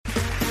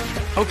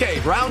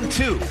Okay, round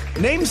two.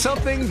 Name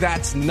something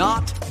that's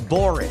not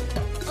boring.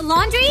 A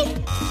laundry?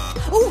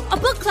 Ooh, a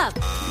book club.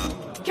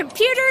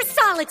 Computer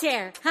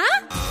solitaire,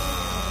 huh?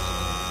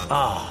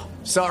 Ah,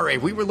 sorry,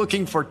 we were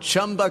looking for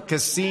Chumba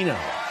Casino.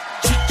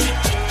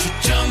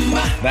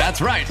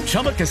 That's right,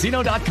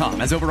 ChumbaCasino.com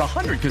has over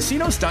 100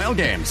 casino-style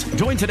games.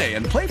 Join today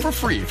and play for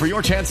free for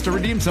your chance to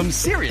redeem some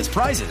serious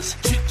prizes.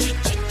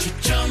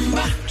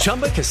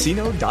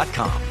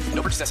 ChumbaCasino.com.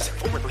 No purchase necessary.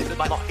 Void where prohibited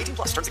by law. 18+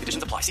 terms and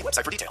conditions apply. See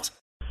website for details.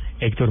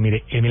 Héctor,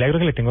 mire, el milagro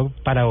que le tengo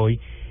para hoy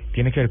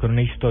tiene que ver con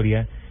una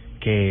historia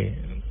que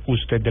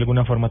usted de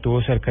alguna forma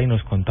tuvo cerca y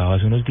nos contaba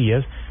hace unos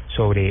días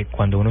sobre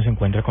cuando uno se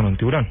encuentra con un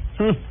tiburón,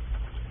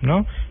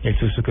 ¿no? El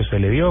susto que usted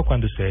le dio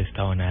cuando usted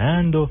estaba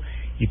nadando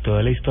y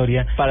toda la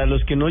historia. Para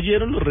los que no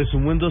oyeron, lo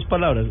resumo en 2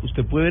 palabras.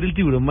 Usted puede ver el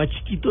tiburón más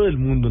chiquito del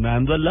mundo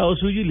nadando al lado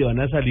suyo y le van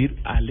a salir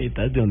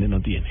aletas de donde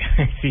no tiene.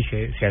 Sí,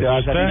 se va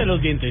a salir de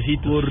los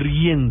dientecitos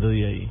corriendo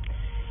de ahí.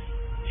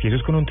 Si eso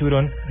es con un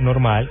tiburón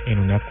normal, en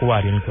un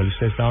acuario en el cual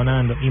usted estaba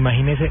nadando,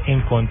 imagínese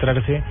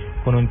encontrarse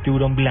con un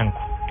tiburón blanco,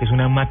 que es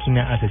una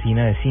máquina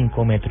asesina de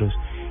 5 metros,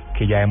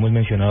 que ya hemos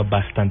mencionado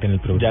bastante en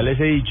el programa. Ya les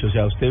he dicho, o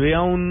sea, usted vea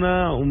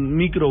un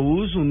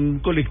microbús,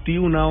 un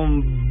colectivo,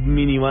 un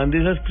minivan de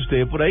esas que usted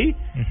ve por ahí,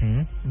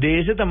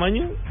 de ese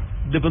tamaño,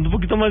 de pronto un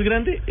poquito más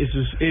grande,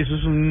 eso es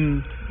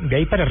un... De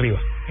ahí para arriba,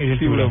 es el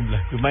tiburón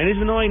blanco.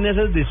 Imagínese una vaina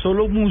esas de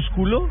solo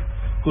músculo,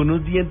 con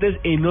unos dientes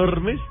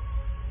enormes,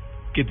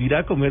 que tira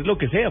a comer lo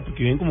que sea,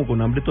 porque viven como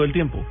con hambre todo el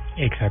tiempo.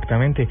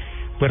 Exactamente.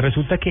 Pues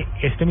resulta que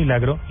este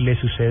milagro le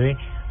sucede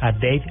a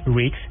Dave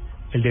Riggs,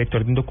 el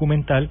director de un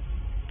documental,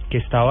 que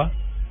estaba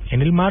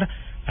en el mar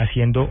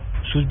haciendo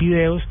sus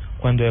videos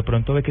cuando de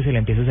pronto ve que se le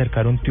empieza a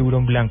acercar un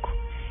tiburón blanco.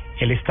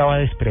 Él estaba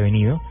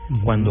desprevenido.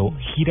 Cuando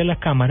gira la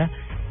cámara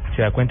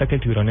se da cuenta que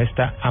el tiburón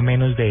está a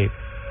menos de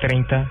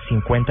 30,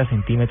 50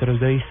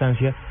 centímetros de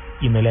distancia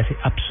y no le hace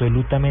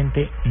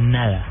absolutamente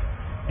nada.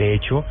 De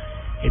hecho,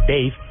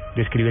 Dave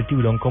describe el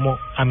tiburón como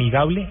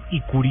amigable y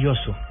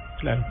curioso.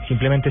 Claro.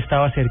 Simplemente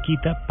estaba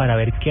cerquita para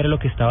ver qué era lo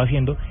que estaba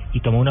haciendo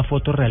y tomó una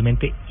foto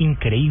realmente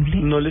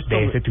increíble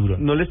de ese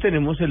tiburón. No les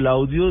tenemos el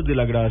audio de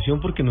la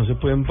grabación porque no se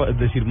pueden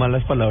decir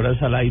malas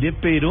palabras al aire,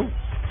 pero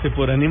se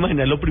podrán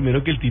imaginar lo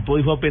primero que el tipo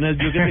dijo apenas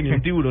vio que tenía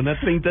un tiburón a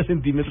 30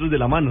 centímetros de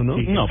la mano, ¿no?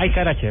 Sí. No. Hay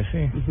carachas,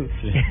 sí.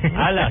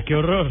 ¡Hala, qué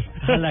horror!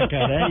 ¡Hala,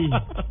 caray!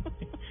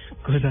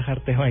 Cosa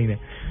harta vaina.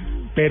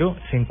 Pero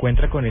se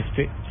encuentra con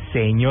este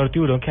señor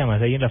tiburón, que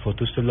además ahí en la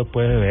foto usted lo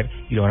puede ver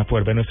y lo van a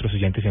poder ver nuestros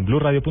oyentes en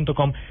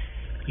blueradio.com.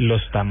 El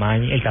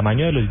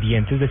tamaño de los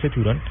dientes de ese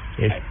tiburón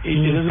es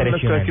impresionante. Esas son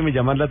las cosas que me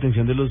llaman la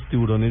atención de los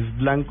tiburones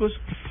blancos.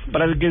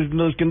 Para los que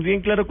no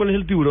tienen claro cuál es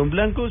el tiburón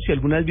blanco, si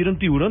alguna vez vieron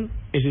tiburón,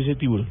 es ese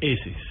tiburón.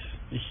 Ese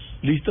es.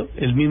 ¿Listo?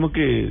 El mismo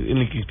en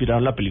el que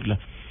inspiraron la película.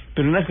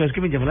 Pero una de las cosas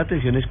que me llaman la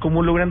atención es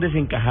cómo logran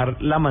desencajar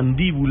la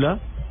mandíbula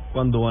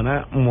cuando van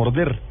a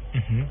morder.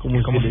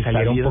 Como si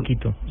saliera un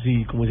poquito.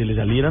 Sí, como si le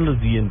salieran los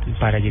dientes.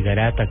 Para llegar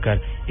a atacar.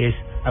 Es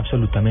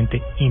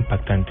absolutamente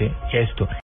impactante esto.